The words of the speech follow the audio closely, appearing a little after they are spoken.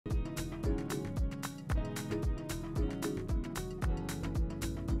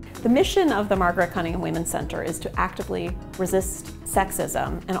The mission of the Margaret Cuninggim Women's Center is to actively resist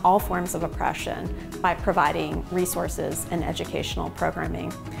sexism and all forms of oppression by providing resources and educational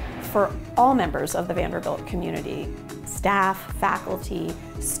programming for all members of the Vanderbilt community, staff, faculty,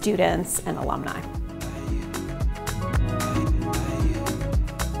 students, and alumni.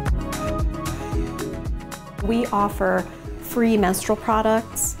 We offer free menstrual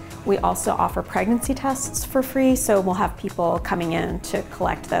products. We also offer pregnancy tests for free, so we'll have people coming in to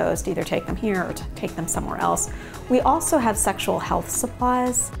collect those, to either take them here or to take them somewhere else. We also have sexual health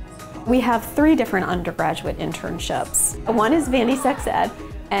supplies. We have 3 different undergraduate internships. One is Vandy Sex Ed,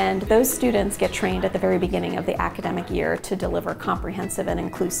 and those students get trained at the very beginning of the academic year to deliver comprehensive and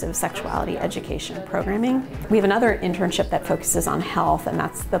inclusive sexuality education programming. We have another internship that focuses on health, and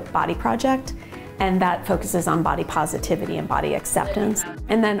that's the Body Project. And that focuses on body positivity and body acceptance.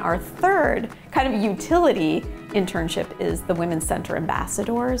 And then our third kind of utility internship is the Women's Center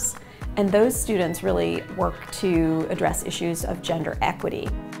Ambassadors. And those students really work to address issues of gender equity.